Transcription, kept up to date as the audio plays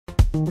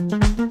In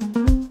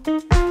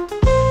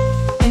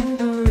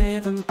the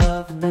rhythm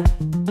of the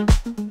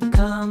night,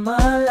 come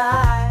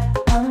alive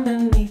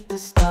underneath the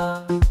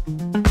stars.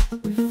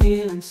 We're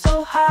feeling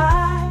so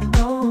high,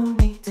 no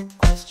need to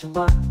question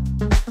why.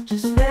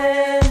 Just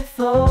let it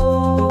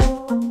flow.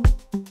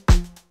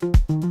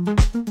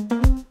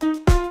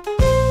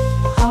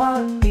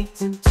 Heart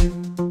beats in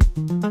tune.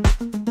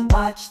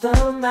 Watch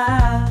the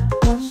map,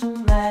 watch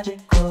the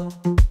magic glow.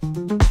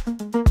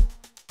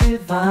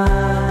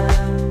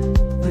 Divine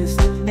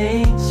wisdom,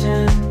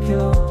 ancient,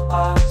 pure,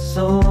 our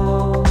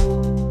soul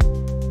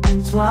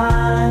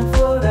entwined,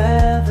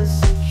 forever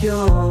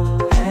secure.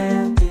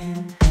 Hand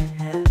in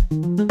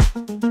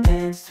hand,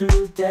 dance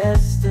through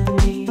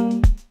destiny.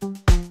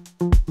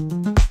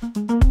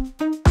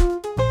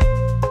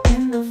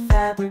 In the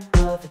fabric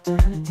of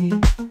eternity,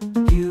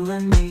 you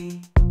and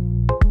me.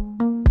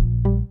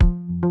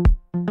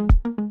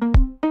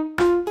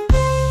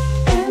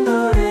 In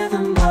the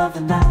rhythm of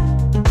the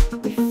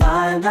night, we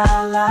find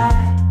our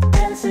light,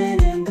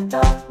 dancing in the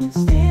darkness,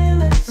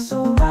 feeling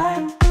so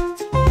right.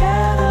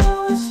 Together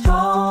we're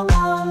strong,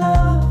 our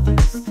love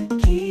is the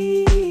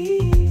key.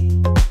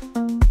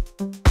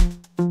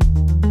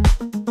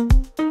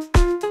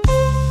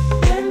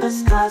 In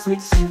this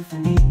cosmic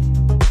symphony,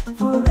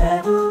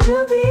 forever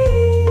we'll